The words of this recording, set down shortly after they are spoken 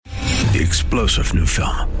The explosive new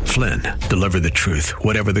film, Flynn, deliver the truth,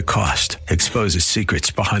 whatever the cost. Exposes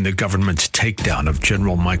secrets behind the government's takedown of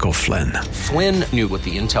General Michael Flynn. Flynn knew what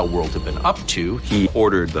the intel world had been up to. He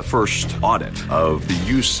ordered the first audit of the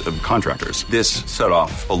use of contractors. This set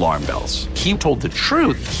off alarm bells. He told the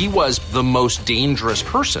truth. He was the most dangerous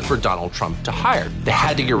person for Donald Trump to hire. They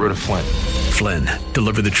had to get rid of Flynn. Flynn,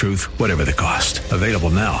 deliver the truth, whatever the cost. Available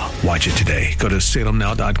now. Watch it today. Go to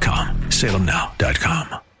salemnow.com.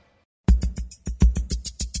 salemnow.com.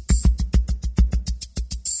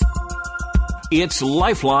 It's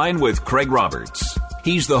Lifeline with Craig Roberts.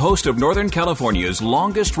 He's the host of Northern California's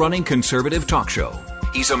longest-running conservative talk show.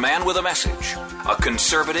 He's a man with a message, a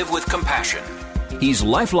conservative with compassion. He's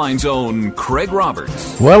Lifeline's own Craig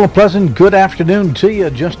Roberts. Well, a pleasant good afternoon to you.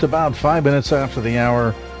 Just about 5 minutes after the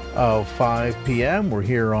hour of 5 p.m. We're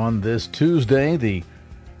here on this Tuesday, the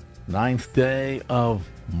 9th day of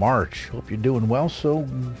March. Hope you're doing well so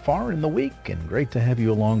far in the week, and great to have you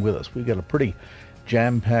along with us. We've got a pretty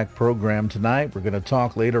jam-packed program tonight. We're going to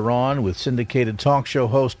talk later on with syndicated talk show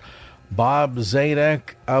host Bob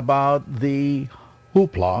Zadek about the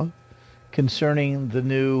hoopla concerning the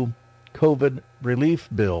new COVID relief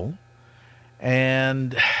bill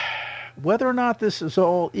and whether or not this is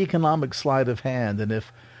all economic sleight of hand, and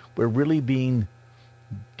if we're really being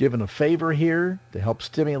given a favor here to help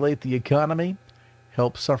stimulate the economy,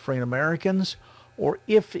 help suffering Americans, or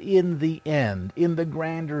if in the end, in the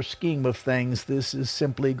grander scheme of things, this is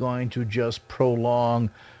simply going to just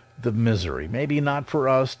prolong the misery. Maybe not for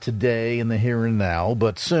us today in the here and now,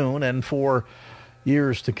 but soon and for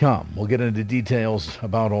years to come. We'll get into details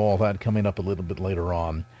about all that coming up a little bit later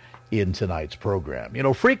on in tonight's program. You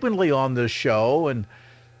know, frequently on this show, and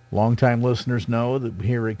longtime listeners know that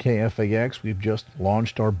here at KFAX, we've just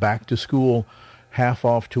launched our back-to-school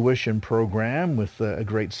half-off tuition program with a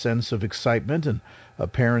great sense of excitement, and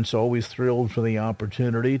parents always thrilled for the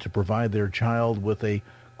opportunity to provide their child with a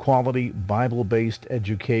quality Bible-based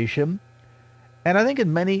education. And I think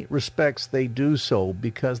in many respects they do so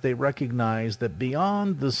because they recognize that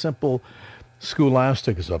beyond the simple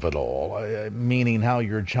scholastics of it all, meaning how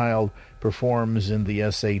your child performs in the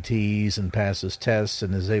SATs and passes tests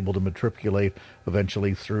and is able to matriculate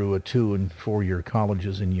eventually through a 2- and 4-year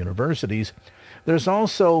colleges and universities, there's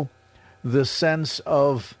also the sense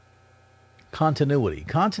of continuity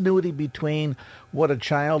between what a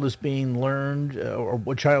child is being learned or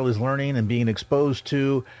what child is learning and being exposed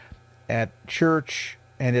to at church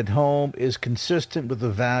and at home is consistent with the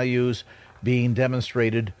values being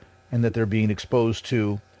demonstrated and that they're being exposed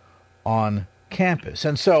to on campus.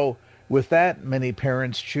 And so with that, many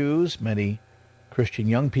Christian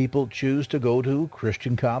young people choose to go to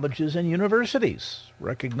Christian colleges and universities,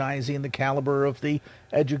 recognizing the caliber of the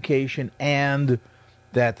education and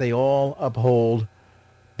that they all uphold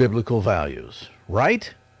biblical values.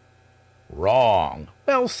 Right? Wrong.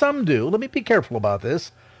 Well, some do. Let me be careful about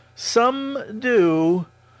this. Some do,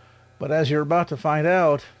 but as you're about to find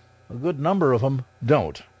out, a good number of them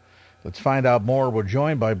don't. Let's find out more. We're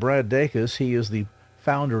joined by Brad Dacus. He is the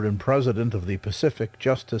founder and president of the Pacific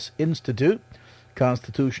Justice Institute,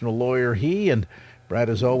 constitutional lawyer. And Brad,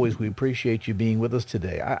 as always, we appreciate you being with us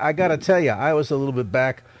today. I got to tell you, I was a little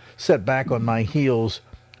bit set back on my heels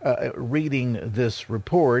reading this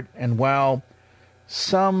report, and while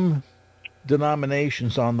some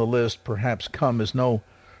denominations on the list perhaps come as no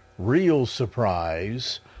real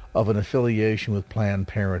surprise of an affiliation with Planned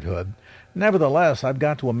Parenthood, nevertheless, I've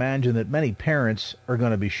got to imagine that many parents are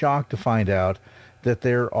going to be shocked to find out that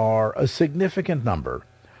there are a significant number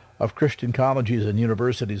of Christian colleges and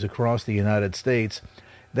universities across the United States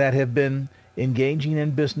that have been engaging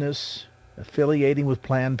in business, affiliating with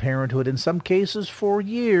Planned Parenthood, in some cases for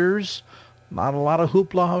years. Not a lot of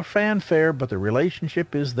hoopla or fanfare, but the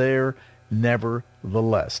relationship is there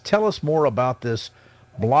nevertheless. Tell us more about this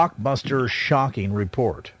blockbuster, shocking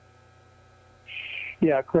report.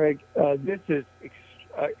 Yeah, Craig, this is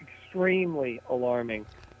extremely alarming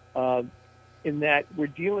in that we're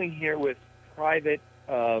dealing here with private,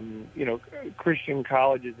 Christian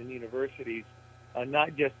colleges and universities,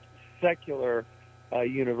 not just secular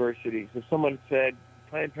universities. If someone said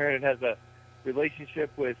Planned Parenthood has a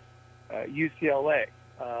relationship with UCLA,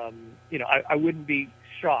 I wouldn't be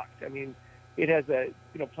shocked. I mean, it has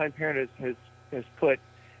Planned Parenthood has put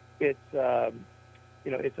its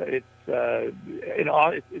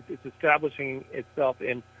it's establishing itself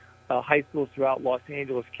in high schools throughout Los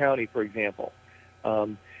Angeles County, for example.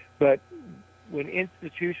 But when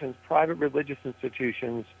institutions, private religious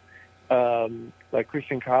institutions, like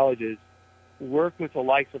Christian colleges, work with the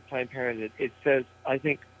likes of Planned Parenthood, it says, I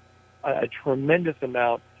think, a tremendous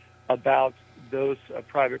amount about those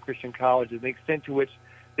private Christian colleges, the extent to which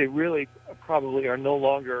they really probably are no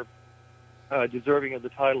longer deserving of the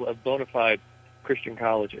title of bona fide Christian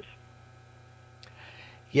colleges.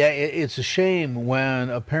 Yeah, it's a shame when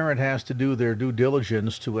a parent has to do their due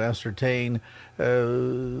diligence to ascertain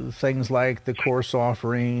things like the course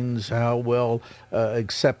offerings, how well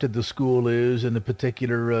accepted the school is in a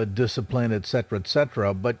particular discipline, et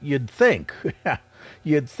cetera, but you'd think...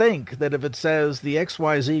 You'd think that if it says the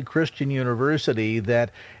XYZ Christian University, that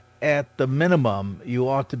at the minimum you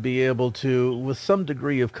ought to be able to, with some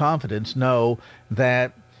degree of confidence, know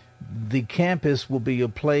that the campus will be a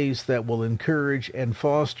place that will encourage and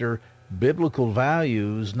foster biblical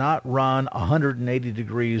values, not run 180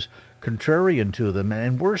 degrees contrarian to them.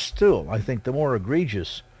 And worse still, I think the more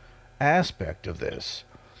egregious aspect of this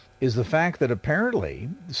is the fact that apparently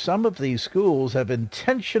some of these schools have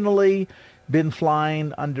intentionally been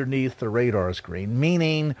flying underneath the radar screen,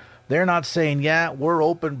 meaning they're not saying, yeah, we're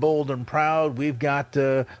open, bold, and proud. We've got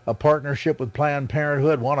a partnership with Planned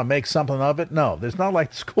Parenthood, want to make something of it. No, there's not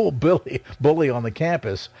like the school bully on the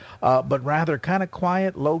campus, but rather kind of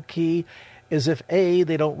quiet, low-key, as if, A,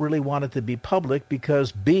 they don't really want it to be public,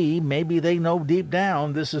 because, B, maybe they know deep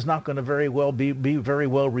down this is not going to be very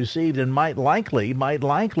well received, and might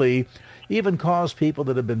likely even cause people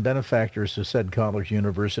that have been benefactors to said college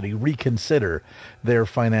university reconsider their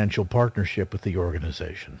financial partnership with the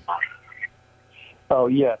organization. Oh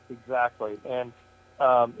yes, exactly, and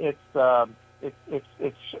it's so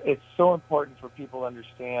important for people to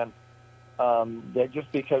understand that just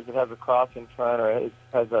because it has a cross in front or it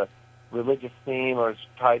has a religious theme or is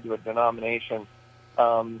tied to a denomination,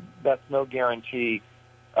 that's no guarantee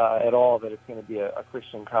at all that it's going to be a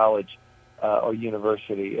Christian college or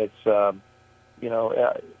university. It's there's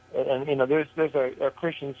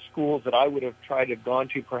Christian schools that I would have tried to have gone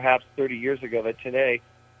to perhaps 30 years ago that today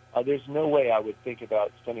there's no way I would think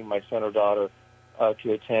about sending my son or daughter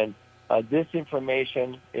to attend. This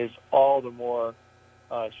information is all the more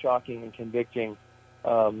shocking and convicting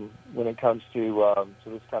when it comes to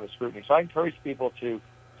this kind of scrutiny. So I encourage people to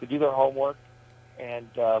do their homework and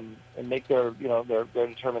make their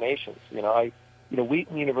determinations.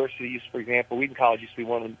 Wheaton University Wheaton College used to be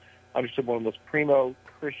one of the most primo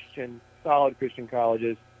Christian, solid Christian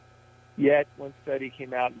colleges. Yet, one study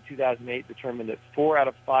came out in 2008 determined that 4 out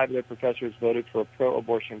of 5 of their professors voted for a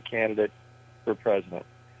pro-abortion candidate for president.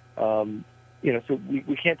 So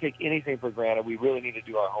we can't take anything for granted. We really need to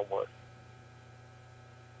do our homework.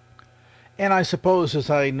 And I suppose, as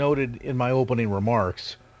I noted in my opening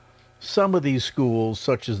remarks, some of these schools,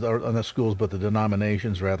 such as the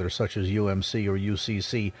denominations rather, such as UMC or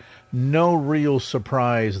UCC, no real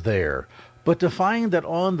surprise there. But to find that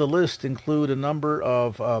on the list include a number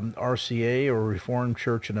of RCA or Reformed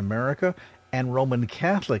Church in America and Roman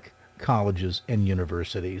Catholic colleges and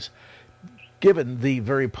universities, given the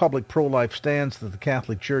very public pro-life stance that the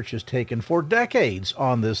Catholic Church has taken for decades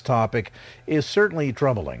on this topic, is certainly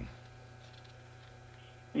troubling.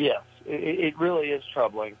 Yes, it really is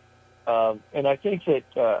troubling. And I think that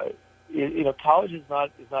college is not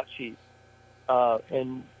cheap,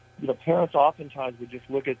 and parents oftentimes would just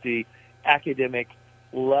look at the academic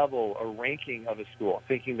level or ranking of a school,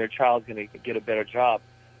 thinking their child's going to get a better job.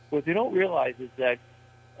 What they don't realize is that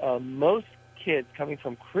most kids coming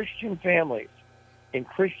from Christian families in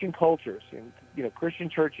Christian cultures, in Christian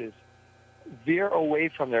churches, veer away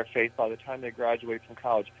from their faith by the time they graduate from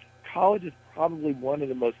college. College is probably one of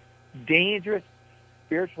the most dangerous,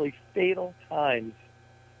 spiritually fatal times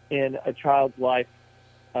in a child's life,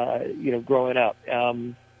 growing up.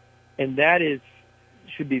 And that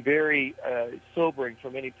should be very sobering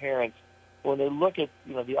for many parents when they look at,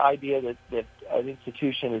 the idea that an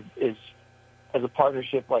institution is as a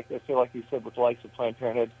partnership like this, like you said, with the likes of Planned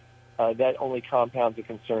Parenthood, that only compounds the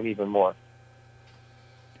concern even more.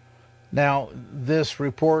 Now, this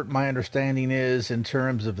report, my understanding is, in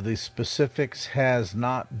terms of the specifics, has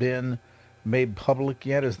not been made public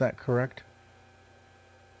yet. Is that correct?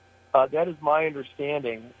 That is my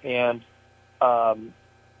understanding, and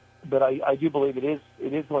but I do believe it is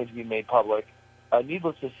going to be made public.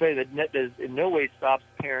 Needless to say, that does in no way stops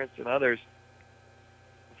parents and others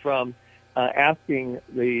from asking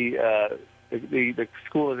the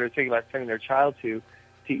school that they're thinking about sending their child to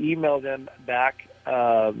email them back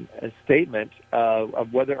a statement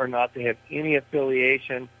of whether or not they have any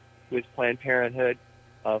affiliation with Planned Parenthood,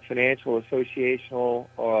 financial, associational,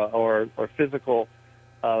 or physical,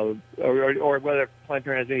 or whether Planned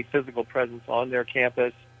Parenthood has any physical presence on their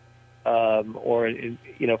campus, or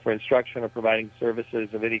for instruction or providing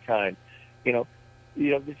services of any kind. They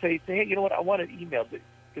say, hey, you know what, I want an email.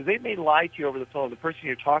 because they may lie to you over the phone. The person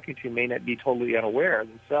you're talking to may not be totally unaware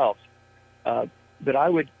themselves. But I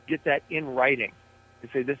would get that in writing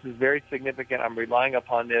and say, this is very significant. I'm relying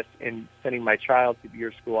upon this in sending my child to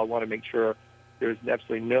your school. I want to make sure there's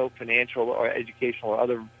absolutely no financial or educational or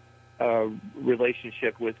other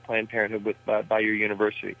relationship with Planned Parenthood by your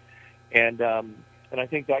university. And I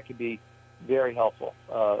think that could be very helpful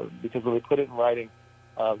because when we put it in writing,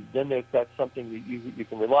 then that's something that you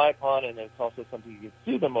can rely upon, and it's also something you can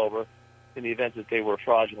sue them over in the event that they were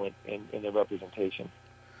fraudulent in their representation.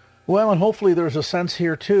 Well, and hopefully there's a sense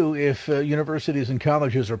here, too, if universities and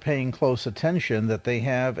colleges are paying close attention, that they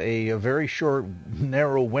have a very short,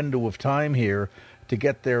 narrow window of time here to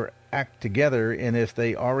get their act together, and if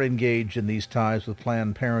they are engaged in these ties with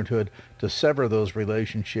Planned Parenthood, to sever those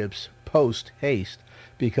relationships post-haste.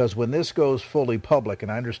 Because when this goes fully public,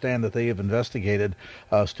 and I understand that they have investigated,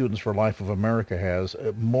 Students for Life of America has,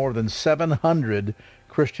 more than 700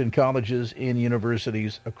 Christian colleges and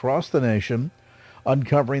universities across the nation,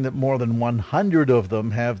 uncovering that more than 100 of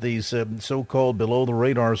them have these so-called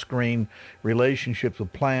below-the-radar screen relationships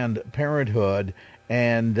with Planned Parenthood.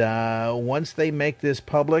 And once they make this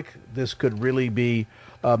public, this could really be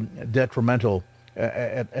detrimental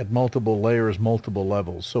at multiple layers, multiple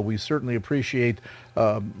levels. So we certainly appreciate,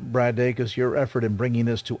 Brad Dacus, your effort in bringing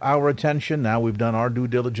this to our attention. Now we've done our due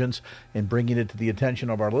diligence in bringing it to the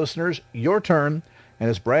attention of our listeners. Your turn. And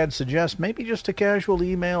as Brad suggests, maybe just a casual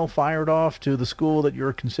email fired off to the school that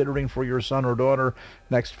you're considering for your son or daughter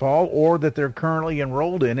next fall, or that they're currently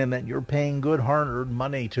enrolled in and that you're paying good hard-earned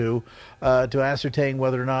money to ascertain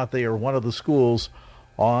whether or not they are one of the schools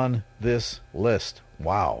on this list.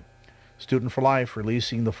 Wow. Student for Life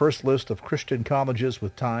releasing the first list of Christian colleges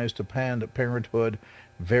with ties to Planned Parenthood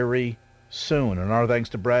very soon. And our thanks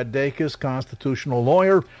to Brad Dacus, constitutional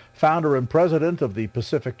lawyer, founder and president of the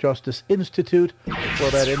Pacific Justice Institute, for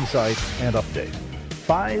that insight and update.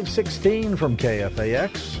 5:16 from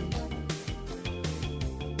KFAX.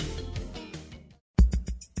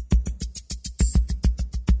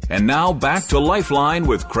 And now back to Lifeline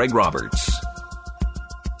with Craig Roberts.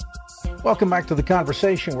 Welcome back to the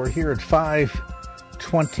conversation. We're here at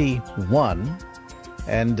 5:21,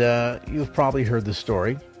 and you've probably heard the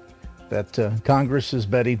story that Congress is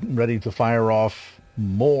ready to fire off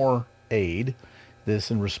more aid.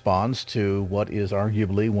 This in response to what is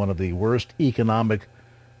arguably one of the worst economic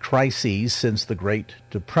crises since the Great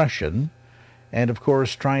Depression. And, of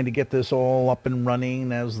course, trying to get this all up and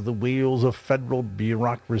running as the wheels of federal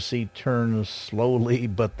bureaucracy turn slowly,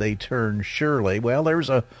 but they turn surely. Well, there's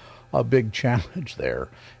a big challenge there,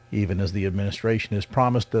 even as the administration has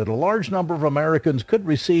promised that a large number of Americans could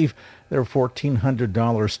receive their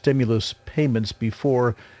 $1,400 stimulus payments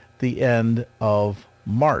before the end of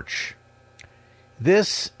March.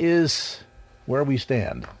 This is where we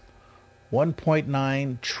stand.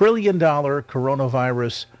 $1.9 trillion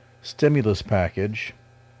coronavirus stimulus package.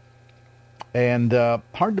 And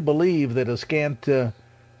hard to believe that a scant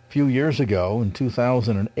few years ago, in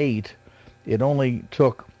 2008, it only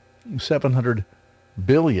took $700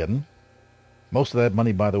 billion. Most of that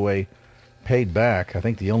money, by the way, paid back. I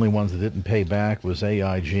think the only ones that didn't pay back was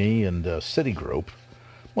AIG and Citigroup.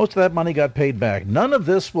 Most of that money got paid back. None of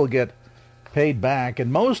this will get paid back,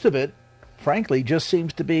 and most of it, frankly, just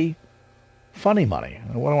seems to be funny money.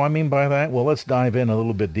 What do I mean by that? Well, let's dive in a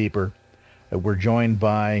little bit deeper. We're joined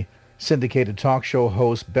by syndicated talk show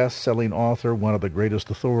host, best-selling author, one of the greatest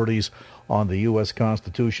authorities on the U.S.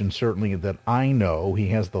 Constitution, certainly that I know. He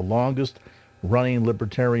has the longest-running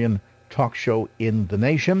libertarian talk show in the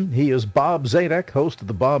nation. He is Bob Zadek, host of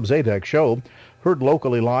the Bob Zadek Show, heard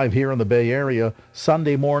locally live here in the Bay Area,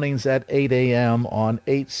 Sunday mornings at 8 a.m. on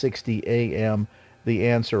 860 a.m. The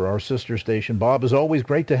Answer, our sister station. Bob, it's always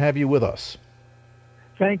great to have you with us.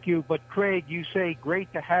 Thank you, but Craig, you say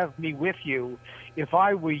great to have me with you. If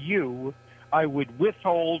I were you, I would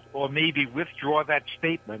withhold or maybe withdraw that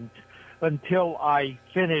statement until I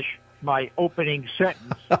finish my opening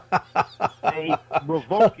sentence. They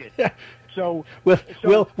revoke it. So we'll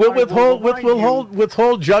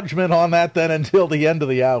withhold judgment on that then until the end of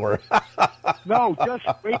the hour. No, just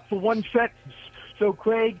wait for one sentence. So,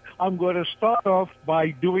 Craig, I'm going to start off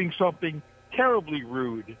by doing something terribly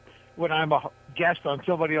rude when I'm a guest on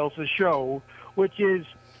somebody else's show, which is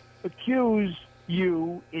accuse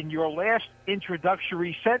you in your last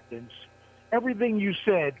introductory sentence. Everything you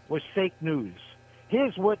said was fake news.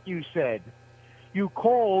 Here's what you said. You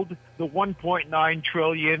called the $1.9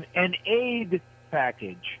 trillion an aid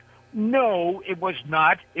package. No, it was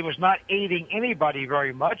not. It was not aiding anybody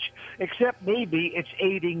very much, except maybe it's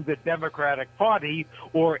aiding the Democratic Party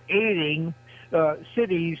or aiding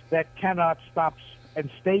cities that cannot stop and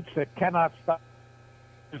states that cannot stop,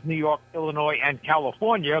 New York, Illinois, and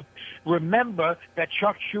California. Remember that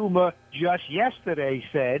Chuck Schumer just yesterday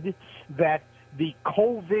said that the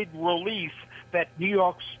COVID relief that New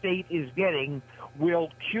York State is getting will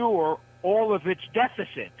cure all of its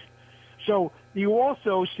deficit. So you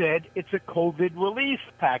also said it's a COVID relief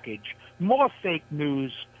package. More fake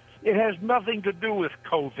news. It has nothing to do with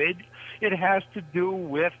COVID. It has to do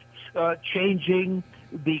with changing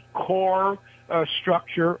the core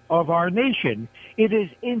structure of our nation. It is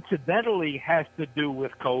incidentally has to do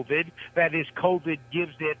with COVID. That is, COVID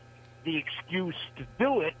gives it the excuse to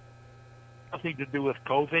do it. Nothing to do with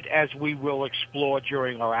COVID, as we will explore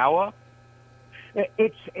during our hour.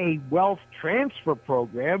 It's a wealth transfer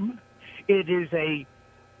program. It is a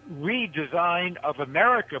redesign of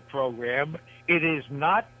America program. It is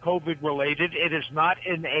not COVID related. It is not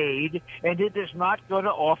an aid, and it is not going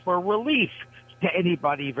to offer relief to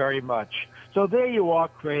anybody very much. So there you are,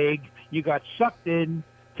 Craig. You got sucked in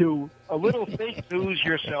to a little fake news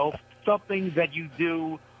yourself, something that you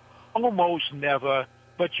do almost never,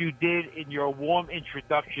 but you did in your warm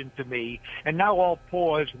introduction to me. And now I'll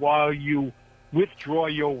pause while you withdraw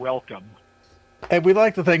your welcome. And we'd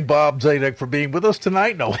like to thank Bob Zadek for being with us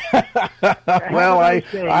tonight. No. Well,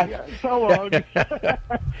 so long.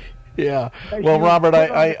 Yeah. Well, Robert,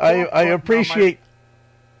 I appreciate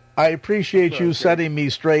you setting me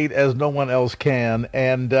straight as no one else can,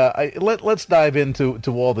 and let's dive into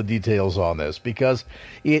all the details on this, because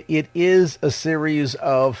it is a series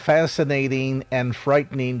of fascinating and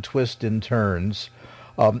frightening twists and turns.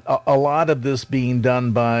 A lot of this being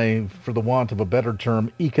done by, for the want of a better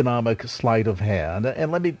term, economic sleight of hand.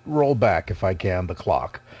 And let me roll back, if I can, the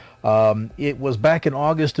clock. It was back in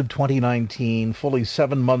August of 2019, fully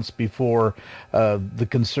 7 months before the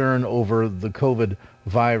concern over the COVID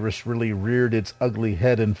virus really reared its ugly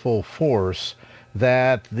head in full force,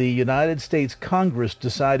 that the United States Congress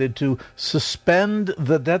decided to suspend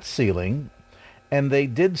the debt ceiling. And they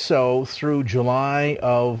did so through July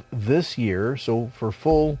of this year, so for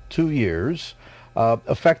full 2 years,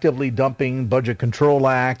 effectively dumping Budget Control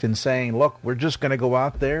Act and saying, look, we're just going to go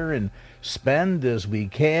out there and spend as we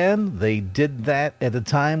can. They did that at a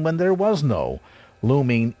time when there was no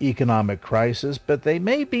looming economic crisis, but they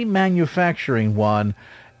may be manufacturing one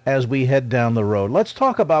as we head down the road. Let's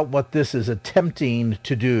talk about what this is attempting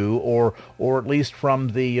to do, or at least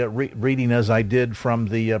from the reading as I did from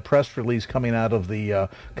the press release coming out of the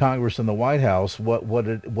Congress and the White House, what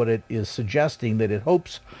it is suggesting that it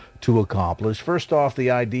hopes to accomplish. First off, the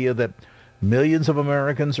idea that millions of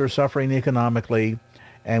Americans are suffering economically,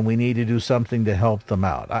 and we need to do something to help them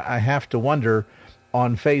out. I have to wonder,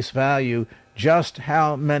 on face value, just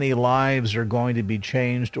how many lives are going to be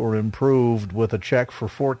changed or improved with a check for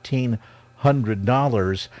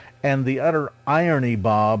 $1,400. And the utter irony,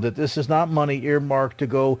 Bob, that this is not money earmarked to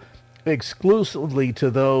go exclusively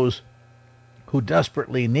to those who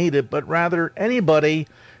desperately need it, but rather anybody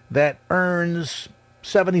that earns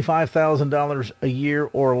 $75,000 a year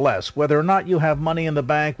or less, whether or not you have money in the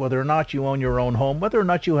bank, whether or not you own your own home, whether or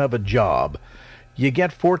not you have a job. You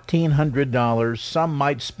get $1,400. Some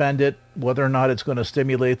might spend it. Whether or not it's going to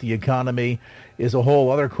stimulate the economy is a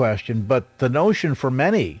whole other question. But the notion for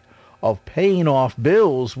many of paying off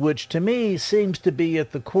bills, which to me seems to be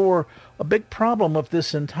at the core a big problem of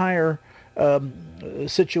this entire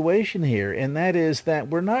situation here, and that is that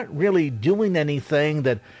we're not really doing anything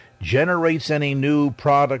that generates any new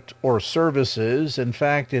product or services. In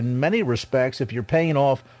fact, in many respects, if you're paying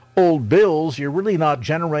off old bills, you're really not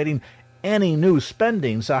generating any new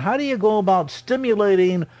spending. So how do you go about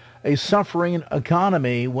stimulating a suffering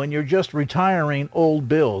economy when you're just retiring old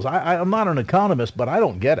bills? I'm not an economist, but I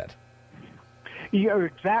don't get it. You're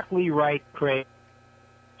exactly right, Craig.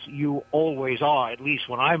 You always are, at least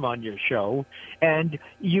when I'm on your show. And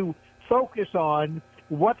you focus on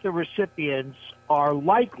what the recipients are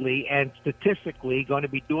likely and statistically going to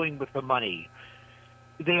be doing with the money.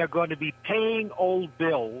 They are going to be paying old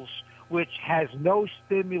bills, which has no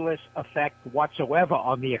stimulus effect whatsoever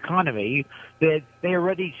on the economy. They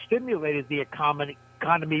already stimulated the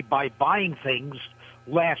economy by buying things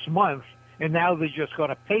last month, and now they're just going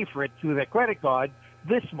to pay for it through their credit card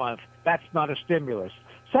this month. That's not a stimulus.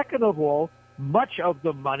 Second of all, much of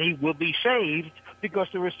the money will be saved because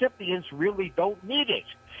the recipients really don't need it,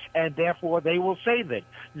 and therefore they will save it.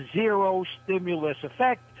 Zero stimulus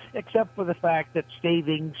effect, except for the fact that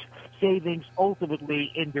savings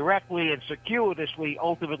ultimately, indirectly and circuitously,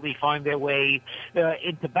 ultimately find their way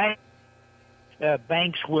into banks.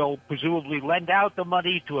 Banks will presumably lend out the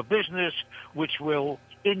money to a business, which will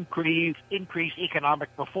increase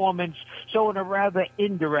economic performance. So in a rather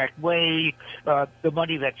indirect way, the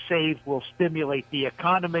money that's saved will stimulate the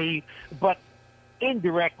economy, but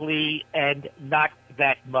indirectly and not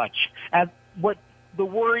that much. And what the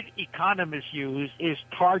word economists use is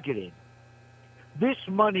targeted. This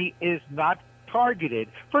money is not targeted.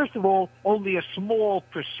 First of all, only a small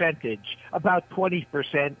percentage, about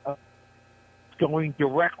 20%, of going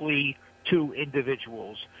directly to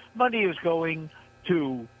individuals. Money is going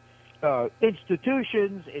to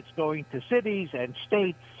institutions, it's going to cities and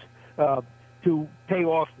states to pay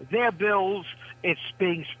off their bills. It's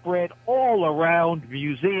being spread all around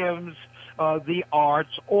museums, the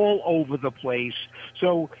arts, all over the place.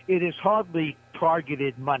 So it is hardly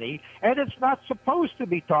targeted money, and it's not supposed to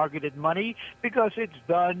be targeted money because it's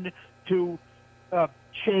done to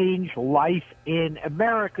change life in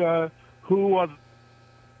America. Who are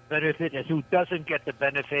benefit and who doesn't get the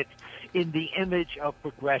benefit in the image of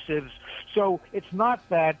progressives. So it's not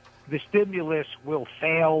that the stimulus will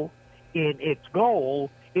fail in its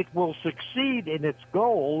goal. It will succeed in its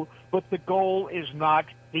goal, but the goal is not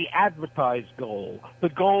the advertised goal. The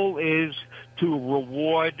goal is to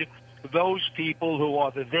reward those people who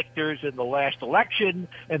are the victors in the last election,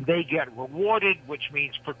 and they get rewarded, which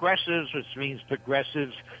means progressives, which means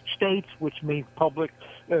progressive states, which means public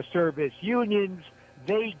service unions.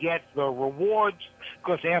 They get the rewards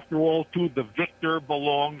because, after all, to the victor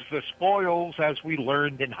belongs the spoils, as we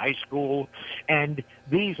learned in high school. And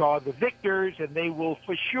these are the victors, and they will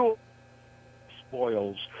for sure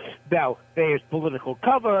spoils. Now, there's political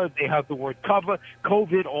cover. They have the word cover.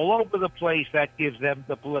 COVID all over the place. That gives them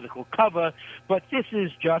the political cover. But this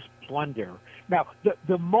is just plunder. Now,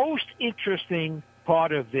 the most interesting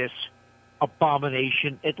part of this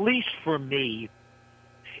abomination, at least for me,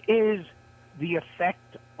 is the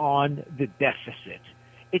effect on the deficit.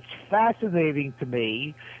 It's fascinating to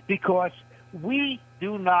me because we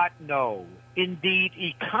do not know, indeed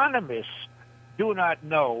economists do not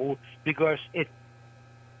know, because it's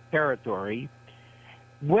territory,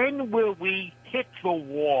 when will we hit the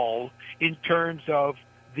wall in terms of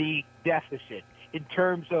the deficit, in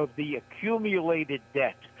terms of the accumulated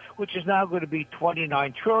debt, which is now going to be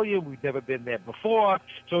 $29 trillion. We've never been there before.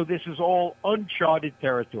 So this is all uncharted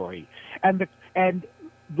territory. And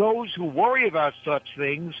those who worry about such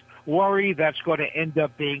things worry that's going to end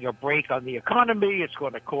up being a brake on the economy. It's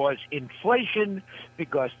going to cause inflation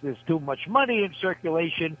because there's too much money in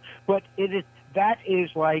circulation. But that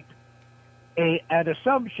is like an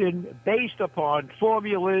assumption based upon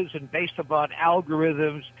formulas and based upon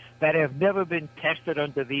algorithms that have never been tested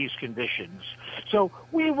under these conditions. So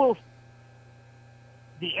the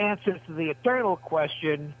answer to the eternal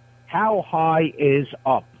question, how high is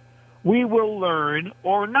up? We will learn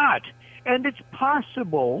or not. And it's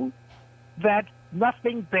possible that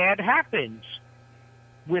nothing bad happens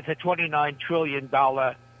with a $29 trillion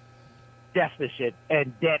deficit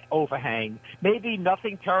and debt overhang. Maybe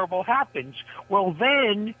nothing terrible happens. Well,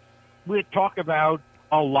 then we talk about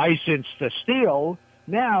a license to steal.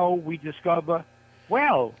 Now we discover,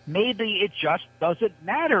 well, maybe it just doesn't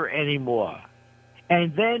matter anymore.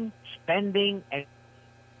 And then spending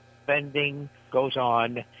goes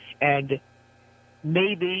on, and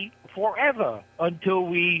maybe forever until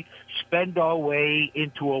we spend our way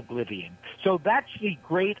into oblivion. So that's the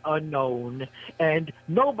great unknown, and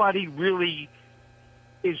nobody really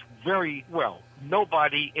is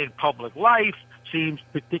nobody in public life seems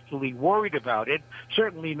particularly worried about it,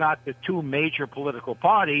 certainly not the two major political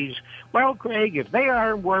parties. Well, Craig, if they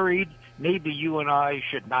aren't worried, maybe you and I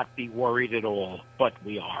should not be worried at all, but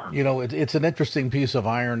we are. You know, it's an interesting piece of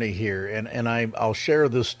irony here, and I'll share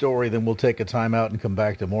this story, then we'll take a time out and come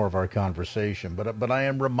back to more of our conversation. But I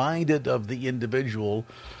am reminded of the individual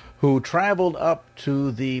who traveled up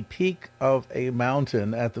to the peak of a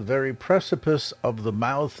mountain at the very precipice of the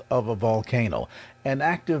mouth of a volcano. An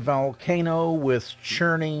active volcano with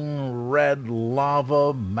churning red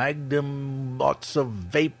lava, magnum, lots of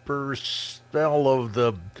vapor, smell of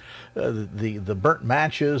the burnt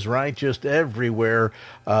matches, right? Just everywhere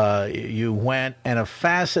you went, and a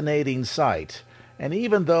fascinating sight. And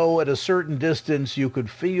even though at a certain distance you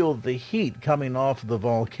could feel the heat coming off the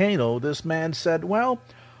volcano, this man said, well,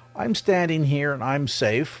 I'm standing here and I'm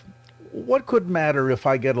safe. What could matter if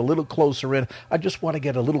I get a little closer in? I just want to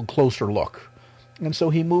get a little closer look. And so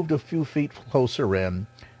he moved a few feet closer in,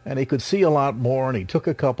 and he could see a lot more, and he took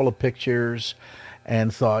a couple of pictures.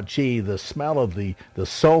 and thought, gee, the smell of the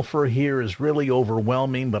sulfur here is really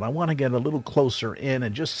overwhelming, but I want to get a little closer in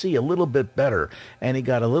and just see a little bit better. And he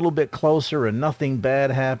got a little bit closer and nothing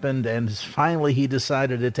bad happened, and finally he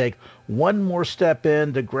decided to take one more step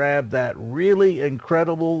in to grab that really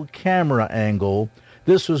incredible camera angle.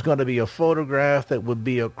 This was going to be a photograph that would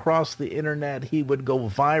be across the internet. He would go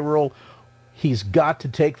viral. He's got to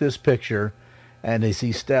take this picture. And as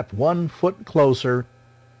he stepped 1 foot closer,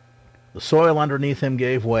 the soil underneath him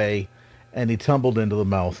gave way, and he tumbled into the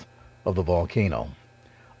mouth of the volcano.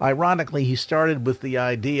 Ironically, he started with the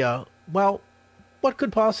idea, well, what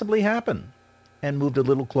could possibly happen? And moved a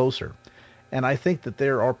little closer. And I think that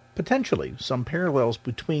there are potentially some parallels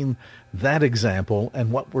between that example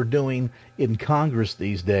and what we're doing in Congress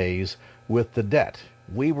these days with the debt.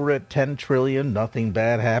 We were at 10 trillion, nothing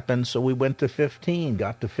bad happened, so we went to 15.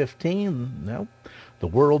 Got to 15, no, the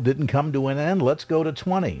world didn't come to an end. Let's go to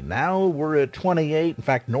 20. Now we're at 28, in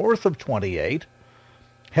fact, north of 28,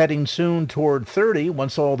 heading soon toward 30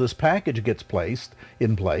 once all this package gets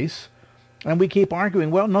in place. And we keep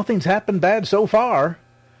arguing, well, nothing's happened bad so far.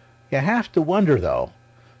 You have to wonder, though,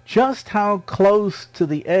 just how close to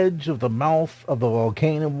the edge of the mouth of the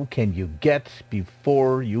volcano can you get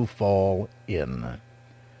before you fall in?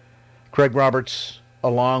 Craig Roberts,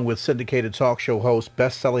 along with syndicated talk show host,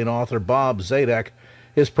 best-selling author Bob Zadek.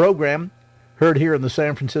 His program, heard here in the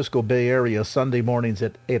San Francisco Bay Area Sunday mornings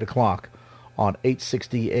at 8 o'clock on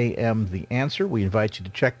 860 AM The Answer. We invite you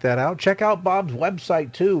to check that out. Check out Bob's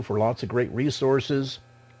website, too, for lots of great resources,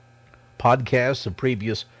 podcasts of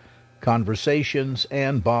previous conversations,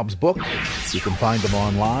 and Bob's books. You can find them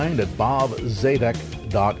online at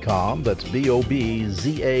bobzadek.com. That's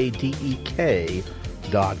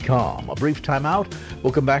BOBZADEK.com. A brief time out.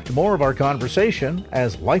 We'll come back to more of our conversation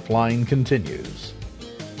as Lifeline continues.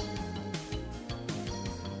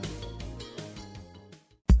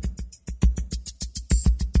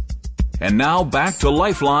 And now back to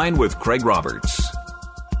Lifeline with Craig Roberts.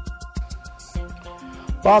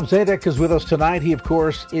 Bob Zadek is with us tonight. He, of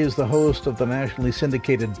course, is the host of the nationally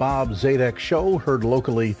syndicated Bob Zadek Show, heard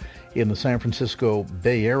locally in the San Francisco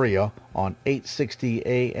Bay Area on 860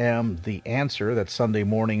 AM The Answer. That's Sunday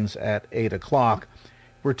mornings at 8 o'clock.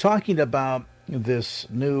 We're talking about this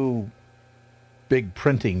new big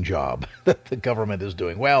printing job that the government is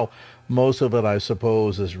doing. Well, most of it, I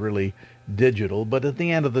suppose, is really digital, but at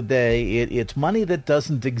the end of the day, it's money that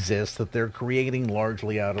doesn't exist that they're creating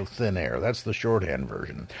largely out of thin air. That's the shorthand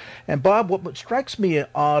version. And Bob, what strikes me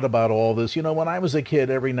odd about all this, when I was a kid,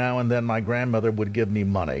 every now and then my grandmother would give me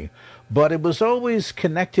money, but it was always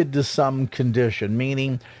connected to some condition,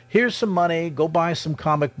 meaning, here's some money, go buy some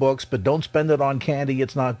comic books, but don't spend it on candy,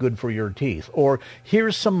 it's not good for your teeth. Or,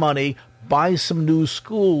 here's some money, buy some new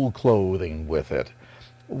school clothing with it.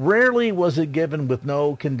 Rarely was it given with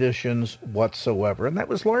no conditions whatsoever, and that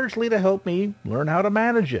was largely to help me learn how to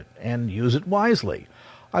manage it and use it wisely.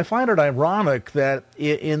 I find it ironic that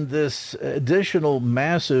in this additional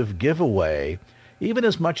massive giveaway, even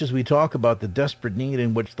as much as we talk about the desperate need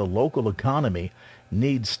in which the local economy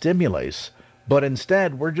needs stimulus, but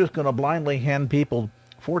instead we're just going to blindly hand people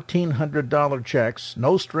 $1,400 checks,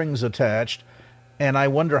 no strings attached, and I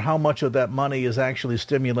wonder how much of that money is actually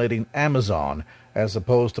stimulating Amazon as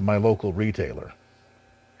opposed to my local retailer.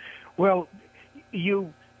 Well,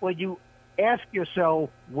 when you ask yourself,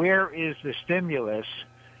 where is the stimulus,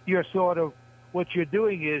 you're sort of, what you're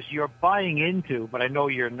doing is you're buying into, but I know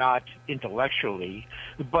you're not intellectually,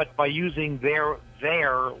 but by using their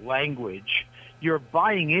language, you're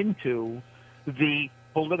buying into the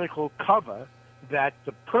political cover that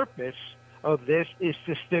the purpose of this is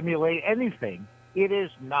to stimulate anything. It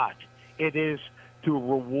is not. It is to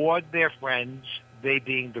reward their friends, they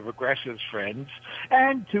being the regressive friends,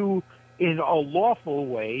 and to, in a lawful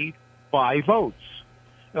way, buy votes,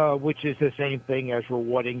 which is the same thing as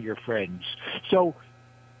rewarding your friends. So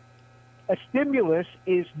a stimulus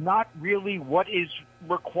is not really what is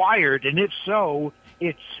required, and if so,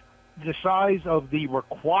 it's the size of the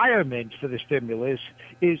requirement for the stimulus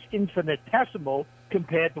is infinitesimal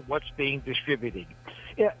compared to what's being distributed.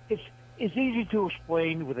 It's easy to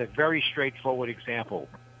explain with a very straightforward example.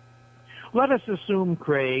 Let us assume,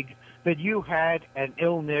 Craig, that you had an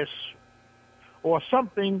illness or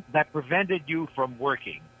something that prevented you from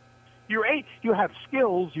working. You have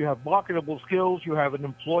skills, you have marketable skills, you have an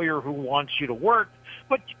employer who wants you to work,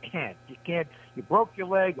 but you can't. You broke your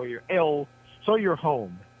leg or you're ill, so you're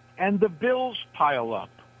home. And the bills pile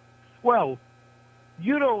up. Well,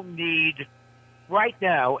 you don't need right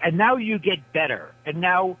now, and now you get better, and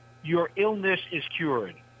now your illness is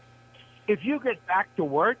cured. If you get back to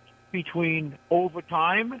work between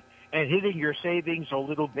overtime and hitting your savings a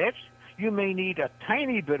little bit. You may need a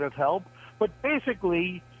tiny bit of help, but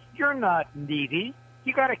basically, you're not needy.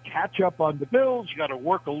 You got to catch up on the bills. You got to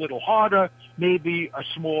work a little harder. Maybe a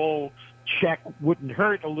small check wouldn't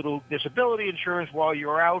hurt, a little disability insurance while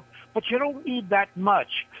you're out, but you don't need that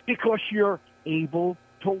much because you're able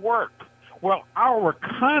to work. Well, our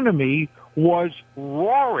economy was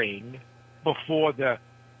roaring before the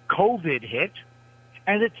COVID hit,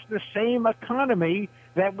 and it's the same economy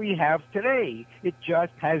that we have today. It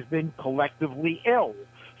just has been collectively ill.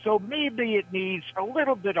 So maybe it needs a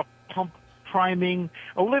little bit of pump priming,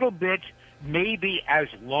 a little bit maybe as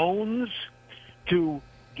loans to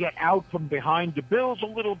get out from behind the bills a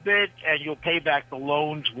little bit, and you'll pay back the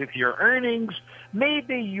loans with your earnings.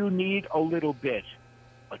 Maybe you need a little bit.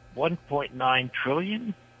 But $1.9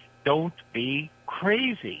 trillion? Don't be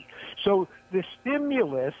crazy. So the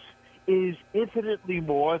stimulus is infinitely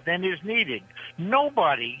more than is needed.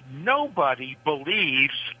 Nobody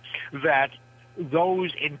believes that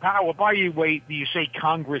those in power, by the way, you say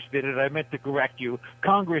Congress did it. I meant to correct you.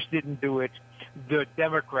 Congress didn't do it. The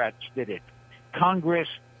Democrats did it. Congress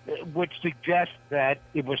would suggest that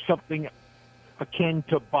it was something akin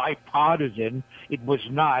to bipartisan. It was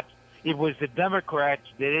not. It was the Democrats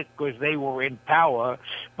did it because they were in power,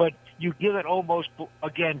 but you give it almost,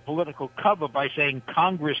 again, political cover by saying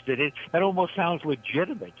Congress did it. That almost sounds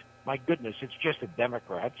legitimate. My goodness, it's just the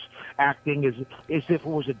Democrats acting as if it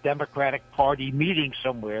was a Democratic Party meeting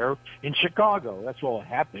somewhere in Chicago. That's all that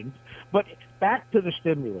happened. But back to the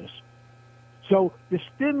stimulus. So the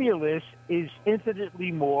stimulus is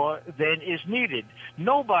infinitely more than is needed.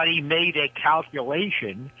 Nobody made a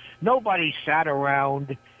calculation. Nobody sat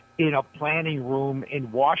around in a planning room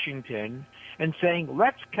in Washington and saying,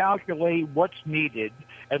 let's calculate what's needed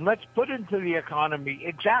and let's put into the economy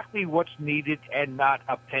exactly what's needed and not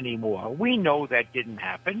a penny more. We know that didn't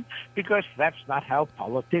happen because that's not how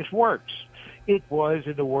politics works. It was,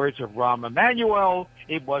 in the words of Rahm Emanuel,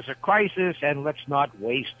 it was a crisis, and let's not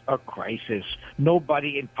waste a crisis.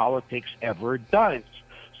 Nobody in politics ever does.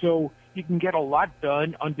 So you can get a lot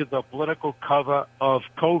done under the political cover of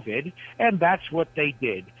COVID, and that's what they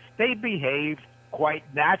did. They behaved quite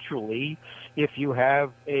naturally if you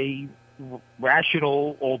have a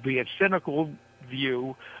rational, albeit cynical,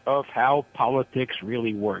 view of how politics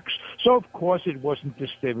really works. So, of course, it wasn't the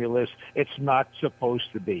stimulus. It's not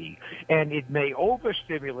supposed to be. And it may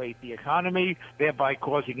overstimulate the economy, thereby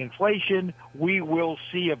causing inflation. We will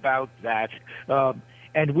see about that.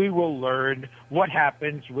 And we will learn what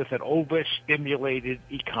happens with an overstimulated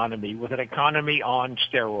economy, with an economy on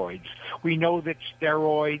steroids. We know that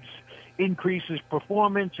steroids increases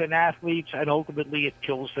performance in athletes, and ultimately it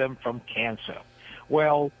kills them from cancer.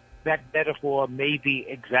 Well, that metaphor may be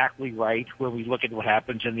exactly right when we look at what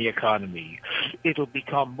happens in the economy. It'll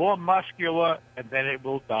become more muscular, and then it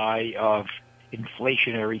will die of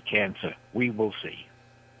inflationary cancer. We will see.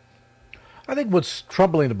 I think what's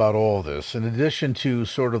troubling about all this, in addition to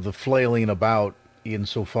sort of the flailing about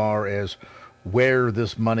insofar as where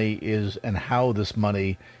this money is and how this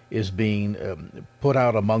money is being put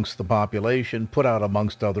out amongst the population, put out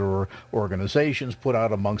amongst other organizations, put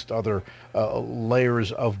out amongst other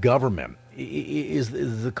layers of government, is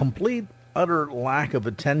the complete, utter lack of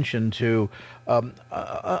attention to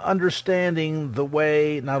understanding the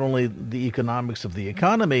way not only the economics of the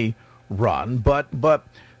economy run, but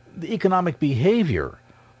the economic behavior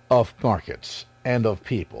of markets and of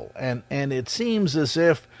people. And it seems as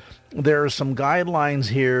if there are some guidelines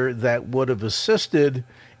here that would have assisted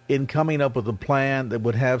in coming up with a plan that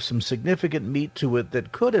would have some significant meat to it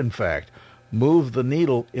that could, in fact, move the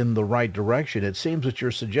needle in the right direction. It seems what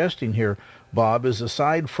you're suggesting here, Bob, is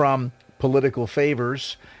aside from political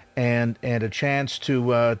favors and a chance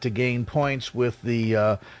to gain points with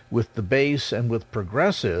the base and with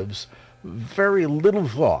progressives, very little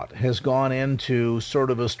thought has gone into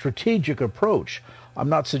sort of a strategic approach. I'm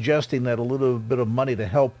not suggesting that a little bit of money to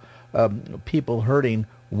help people hurting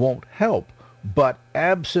won't help, but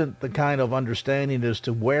absent the kind of understanding as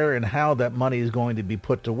to where and how that money is going to be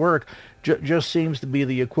put to work, just seems to be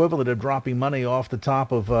the equivalent of dropping money off the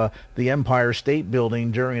top of the Empire State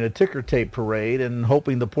Building during a ticker tape parade and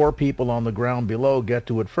hoping the poor people on the ground below get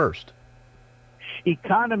to it first.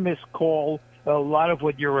 Economists call a lot of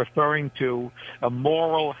what you're referring to a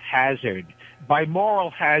moral hazard. By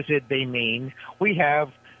moral hazard, they mean we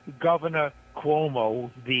have Governor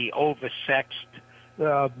Cuomo, the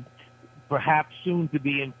oversexed, perhaps soon to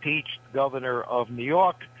be impeached governor of New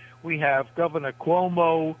York. We have Governor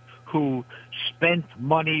Cuomo, who spent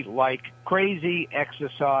money like crazy,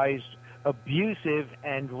 exercised abusive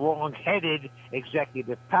and wrong-headed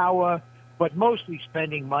executive power, but mostly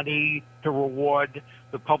spending money to reward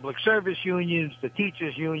the public service unions, the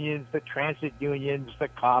teachers unions, the transit unions, the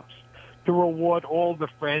cops, to reward all the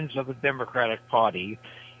friends of the Democratic Party,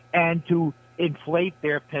 and to inflate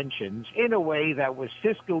their pensions in a way that was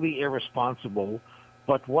fiscally irresponsible.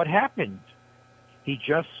 But what happened?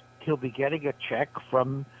 He'll be getting a check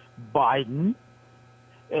from Biden,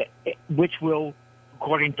 which will,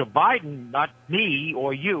 according to Biden, not me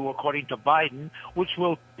or you, according to Biden, which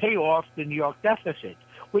will pay off the New York deficit,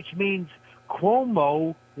 which means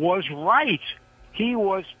Cuomo was right. He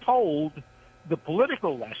was told the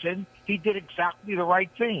political lesson. He did exactly the right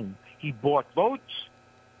thing. He bought votes,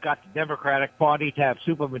 got the Democratic Party to have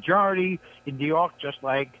supermajority in New York, just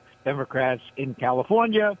like Democrats in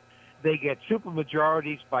California. They get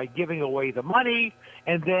supermajorities by giving away the money,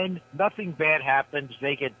 and then nothing bad happens.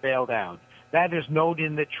 They get bailed out. That is known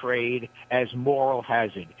in the trade as moral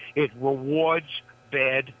hazard. It rewards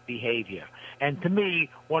bad behavior. And to me,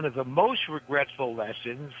 one of the most regretful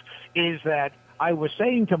lessons is that I was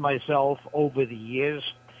saying to myself over the years,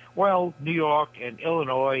 well, New York and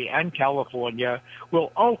Illinois and California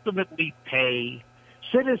will ultimately pay.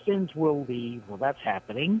 Citizens will leave. Well, that's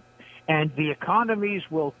happening. And the economies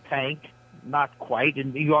will tank. Not quite.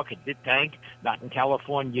 In New York, it did tank. Not in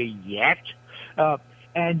California yet.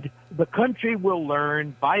 And the country will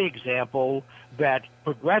learn, by example, that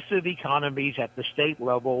progressive economies at the state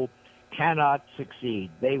level cannot succeed.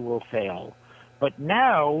 They will fail. But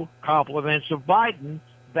now, compliments of Biden,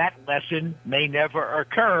 that lesson may never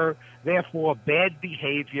occur. Therefore, bad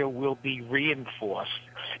behavior will be reinforced.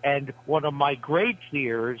 And one of my great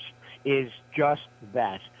fears is just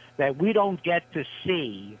that we don't get to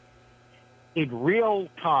see in real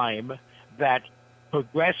time that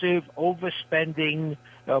progressive, overspending,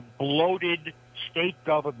 bloated state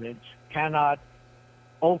governments cannot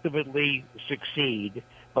ultimately succeed,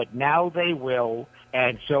 but now they will,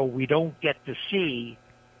 and so we don't get to see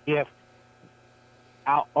if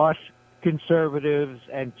us conservatives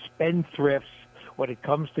and spendthrifts, when it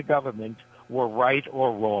comes to government, were right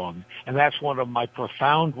or wrong. And that's one of my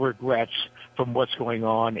profound regrets from what's going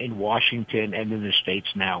on in Washington and in the states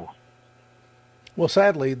now. Well,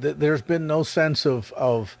 sadly, there's been no sense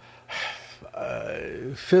of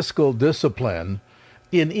fiscal discipline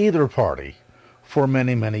in either party for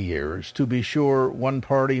many, many years. To be sure, one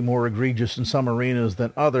party more egregious in some arenas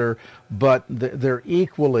than other, but they're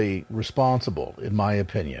equally responsible, in my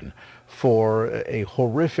opinion, for a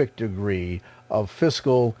horrific degree of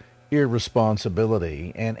fiscal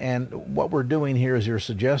irresponsibility. And what we're doing here, as you're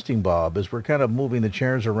suggesting, Bob, is we're kind of moving the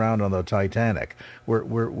chairs around on the Titanic.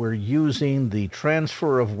 We're using the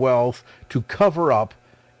transfer of wealth to cover up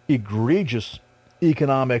egregious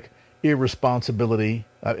economic irresponsibility.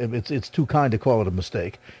 It's too kind to call it a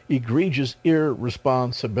mistake. Egregious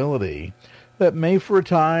irresponsibility that may for a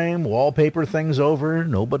time wallpaper things over.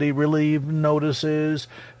 Nobody really notices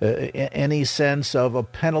any sense of a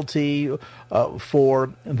penalty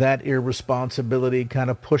for that irresponsibility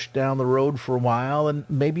kind of pushed down the road for a while, and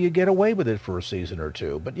maybe you get away with it for a season or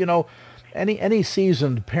two. But, you know, any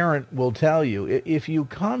seasoned parent will tell you, if you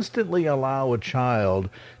constantly allow a child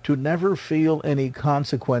to never feel any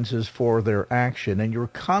consequences for their action, and you're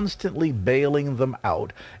constantly bailing them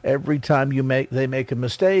out every time they make a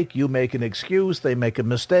mistake, you make an excuse, they make a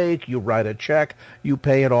mistake, you write a check, you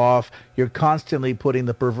pay it off, you're constantly putting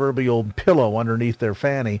the proverbial pillow underneath their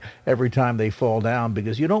fanny every time they fall down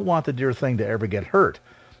because you don't want the dear thing to ever get hurt.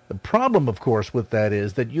 The problem, of course, with that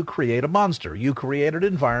is that you create a monster. You create an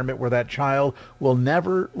environment where that child will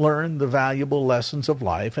never learn the valuable lessons of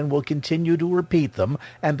life and will continue to repeat them,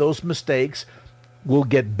 and those mistakes will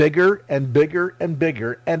get bigger and bigger and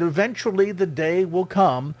bigger, and eventually the day will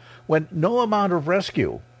come when no amount of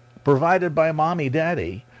rescue provided by mommy,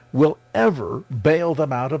 daddy will ever bail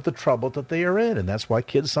them out of the trouble that they are in, and that's why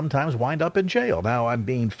kids sometimes wind up in jail. Now, I'm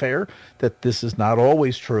being fair that this is not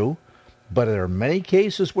always true, but there are many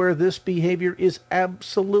cases where this behavior is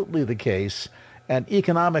absolutely the case, and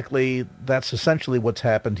economically, that's essentially what's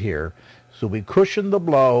happened here. So we cushion the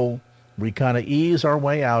blow, we kind of ease our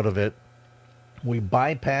way out of it, we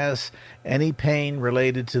bypass any pain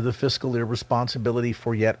related to the fiscal irresponsibility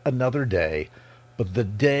for yet another day, but the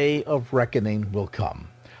day of reckoning will come.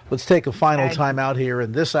 Let's take a final time out here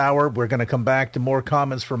in this hour. We're going to come back to more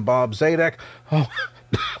comments from Bob Zadek. Oh,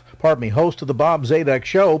 host of the Bob Zadek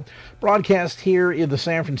Show, broadcast here in the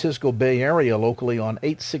San Francisco Bay Area, locally on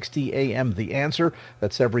 860 AM The Answer.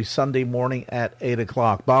 That's every Sunday morning at 8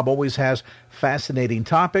 o'clock. Bob always has fascinating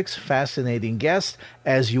topics, fascinating guests.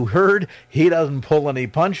 As you heard, he doesn't pull any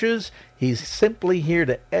punches. He's simply here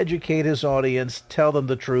to educate his audience, tell them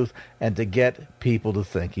the truth, and to get people to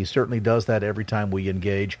think. He certainly does that every time we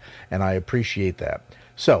engage, and I appreciate that.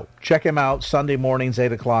 So check him out Sunday mornings,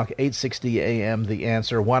 8 o'clock, 860 AM The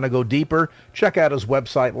Answer. Want to go deeper? Check out his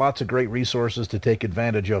website. Lots of great resources to take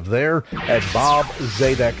advantage of there at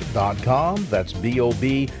bobzadek.com. That's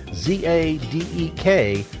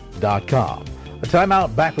BOBZADEK.com. A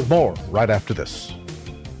timeout, back with more right after this.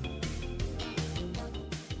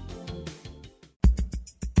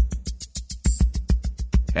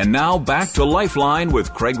 And now back to Lifeline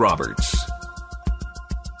with Craig Roberts.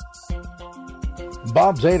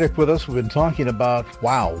 Bob Zadek with us. We've been talking about,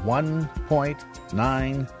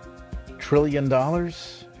 $1.9 trillion.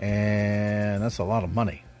 And that's a lot of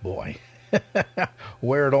money, boy.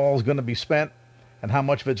 Where it all is going to be spent and how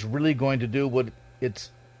much of it's really going to do what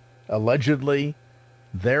it's allegedly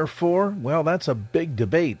there for, well, that's a big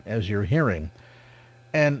debate, as you're hearing.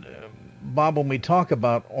 And Bob, when we talk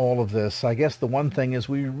about all of this, I guess the one thing is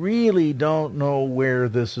we really don't know where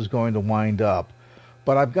this is going to wind up.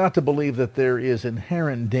 But I've got to believe that there is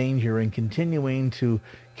inherent danger in continuing to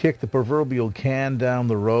kick the proverbial can down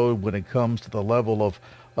the road when it comes to the level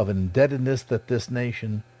of indebtedness that this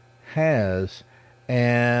nation has.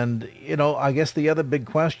 And, I guess the other big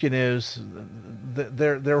question is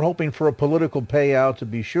they're hoping for a political payout, to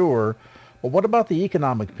be sure. But what about the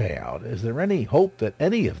economic payout? Is there any hope that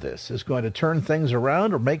any of this is going to turn things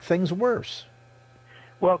around or make things worse?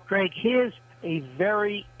 Well, Craig, here's a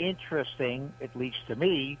very interesting, at least to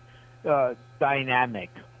me,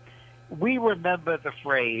 dynamic. We remember the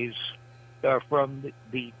phrase from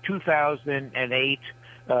the 2008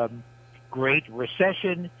 Great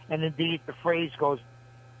Recession, and indeed the phrase goes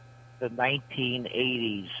to the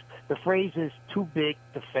 1980s. The phrase is too big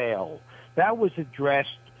to fail. That was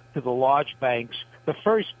addressed to the large banks. The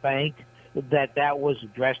first bank that was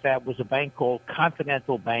addressed at was a bank called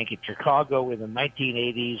Continental Bank in Chicago in the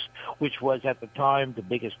 1980s, which was at the time the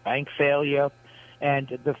biggest bank failure. And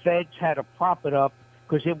the feds had to prop it up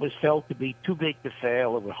because it was felt to be too big to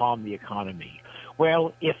fail. It would harm the economy.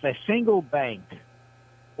 Well, if a single bank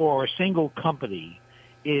or a single company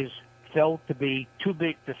is felt to be too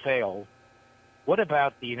big to fail, what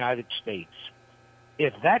about the United States?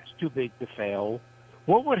 If that's too big to fail,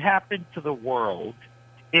 what would happen to the world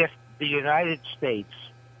if the United States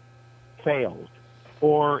failed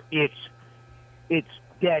or its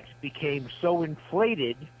debt became so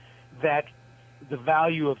inflated that the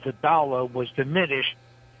value of the dollar was diminished?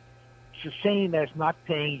 It's the same as not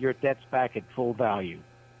paying your debts back at full value.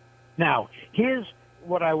 Now, here's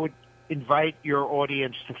what I would invite your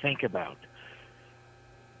audience to think about.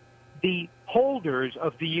 The holders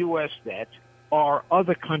of the U.S. debt are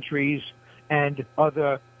other countries and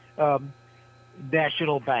other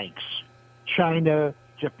national banks, China,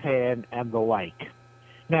 Japan, and the like.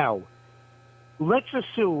 Now, let's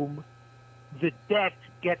assume the debt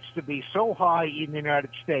gets to be so high in the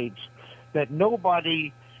United States that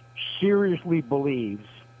nobody seriously believes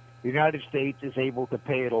the United States is able to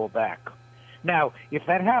pay it all back. Now, if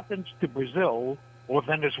that happens to Brazil or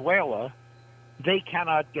Venezuela, they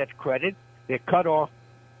cannot get credit. They're cut off.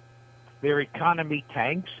 Their economy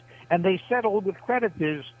tanks, and they settle with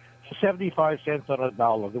creditors for 75 cents on a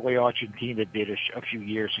dollar, the way Argentina did a few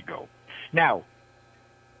years ago. Now,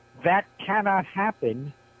 that cannot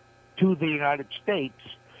happen to the United States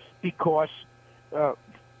because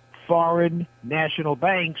foreign national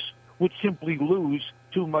banks would simply lose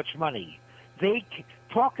too much money. They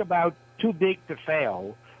talk about too big to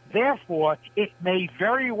fail. Therefore, it may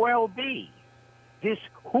very well be this.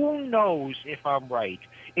 Who knows if I'm right?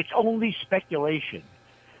 It's only speculation.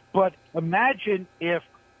 But imagine if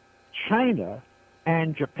China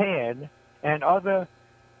and Japan and other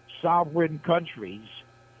sovereign countries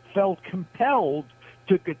felt compelled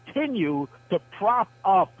to continue to prop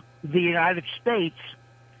up the United States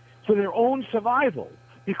for their own survival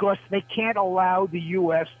because they can't allow the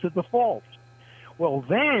U.S. to default. Well,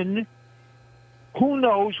 then, who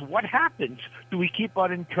knows what happens? Do we keep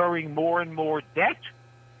on incurring more and more debt?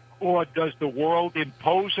 Or does the world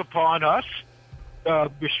impose upon us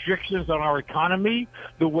restrictions on our economy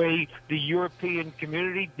the way the European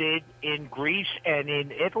community did in Greece and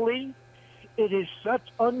in Italy? It is such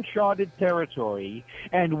uncharted territory,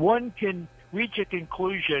 and one can reach a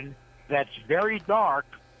conclusion that's very dark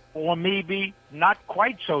or maybe not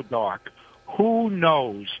quite so dark. Who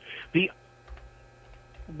knows?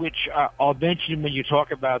 which I'll mention when you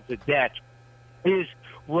talk about the debt, is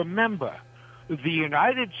remember, the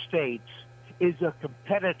United States is a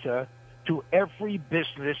competitor to every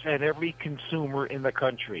business and every consumer in the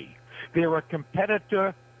country. They're a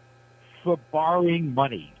competitor for borrowing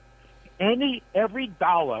money. Every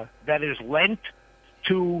dollar that is lent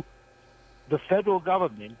to the federal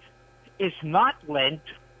government is not lent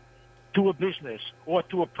to a business or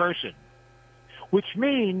to a person, which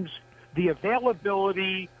means the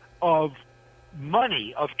availability of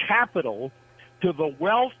money, of capital, to the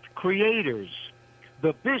wealth creators,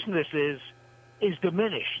 the businesses, is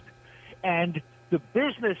diminished. And the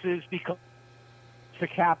businesses become the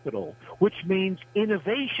capital, which means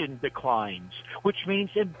innovation declines, which means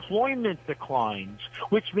employment declines,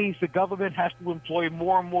 which means the government has to employ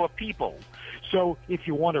more and more people. So if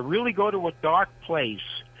you want to really go to a dark place,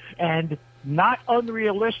 and not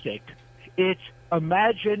unrealistic, it's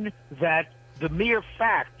imagine that the mere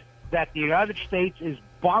fact that the United States is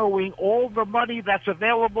borrowing all the money that's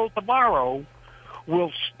available to borrow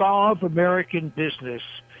will starve American business,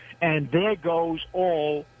 and there goes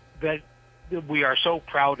all that we are so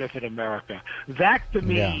proud of in America. That, to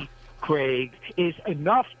me, Craig, is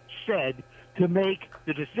enough said to make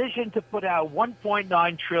the decision to put out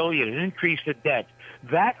 $1.9 trillion and increase the debt.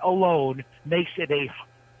 That alone makes it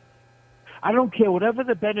I don't care whatever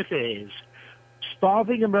the benefit is,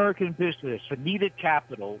 starving American business for needed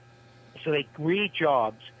capital so they create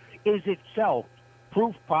jobs is itself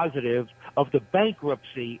proof positive of the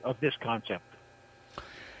bankruptcy of this concept.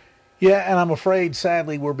 Yeah, and I'm afraid,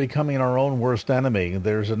 sadly, we're becoming our own worst enemy.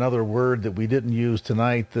 There's another word that we didn't use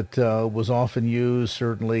tonight that was often used,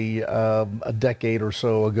 certainly a decade or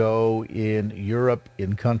so ago in Europe,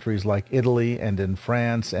 in countries like Italy and in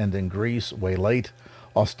France and in Greece, way late,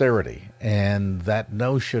 austerity. And that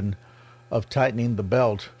notion of tightening the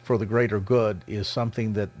belt for the greater good is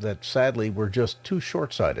something that sadly we're just too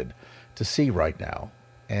short-sighted to see right now.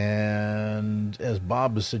 And as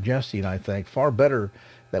Bob is suggesting, I think, far better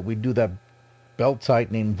that we do that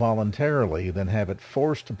belt-tightening voluntarily than have it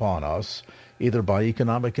forced upon us, either by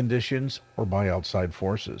economic conditions or by outside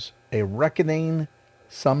forces. A reckoning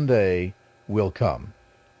someday will come.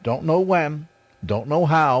 Don't know when, don't know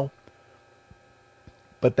how,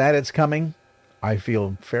 but that it's coming, I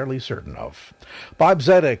feel fairly certain of. Bob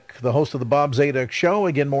Zadek, the host of the Bob Zadek Show.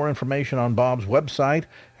 Again, more information on Bob's website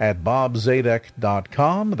at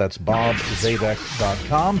bobzadek.com. That's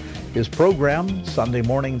bobzadek.com. His program, Sunday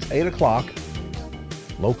mornings, 8 o'clock,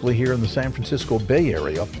 locally here in the San Francisco Bay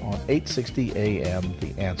Area on 860 AM,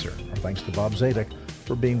 The Answer. Our thanks to Bob Zadek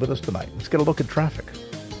for being with us tonight. Let's get a look at traffic.